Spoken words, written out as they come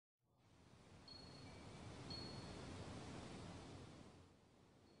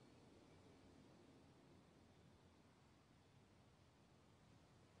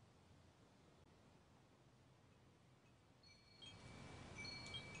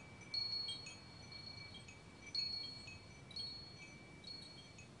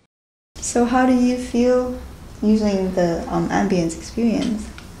So how do you feel using the ambience experience?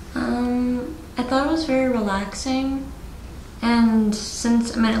 I thought it was very relaxing, and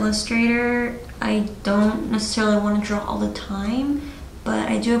since I'm an illustrator, I don't necessarily want to draw all the time, but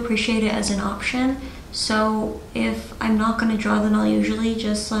I do appreciate it as an option. So if I'm not going to draw, then I'll usually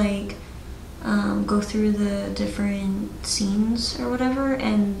just like go through the different scenes or whatever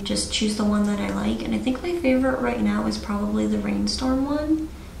and just choose the one that I like. And I think my favorite right now is probably the rainstorm one,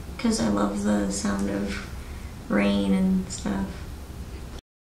 because I love the sound of rain and stuff.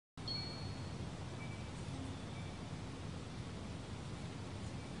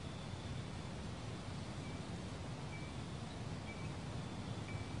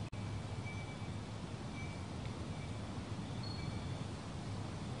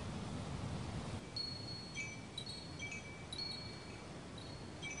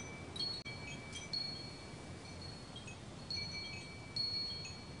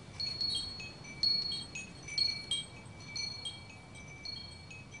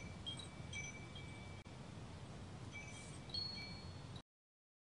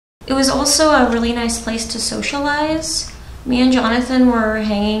 It was also a really nice place to socialize. Me and Jonathan were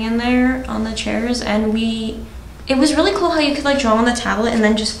hanging in there on the chairs, and it was really cool how you could like draw on the tablet and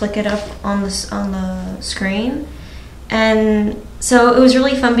then just flick it up on the screen. And so it was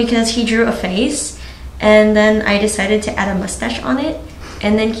really fun because he drew a face, and then I decided to add a mustache on it,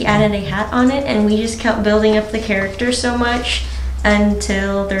 and then he added a hat on it, and we just kept building up the character so much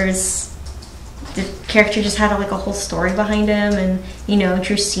until the character just had like a whole story behind him, and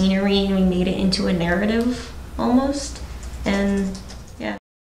drew scenery, and we made it into a narrative almost. And